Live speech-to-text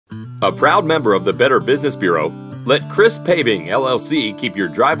A proud member of the Better Business Bureau, let Chris Paving LLC keep your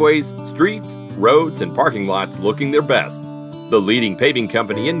driveways, streets, roads, and parking lots looking their best. The leading paving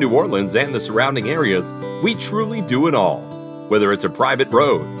company in New Orleans and the surrounding areas, we truly do it all. Whether it's a private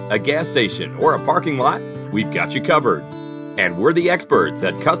road, a gas station, or a parking lot, we've got you covered. And we're the experts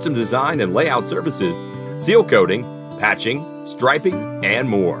at custom design and layout services, seal coating, patching, striping, and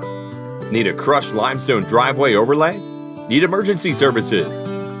more. Need a crushed limestone driveway overlay? Need emergency services?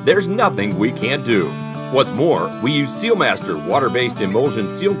 There's nothing we can't do. What's more, we use SealMaster water-based emulsion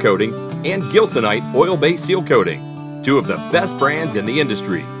seal coating and Gilsonite oil-based seal coating, two of the best brands in the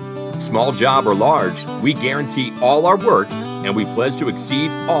industry. Small job or large, we guarantee all our work and we pledge to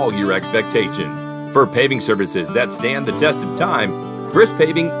exceed all your expectation. For paving services that stand the test of time, Chris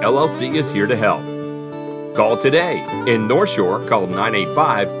Paving LLC is here to help. Call today. In North Shore, call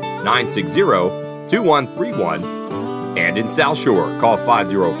 985-960-2131. And in South Shore, call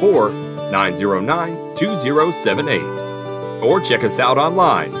 504-909-2078. Or check us out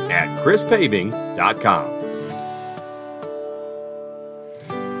online at chrispaving.com.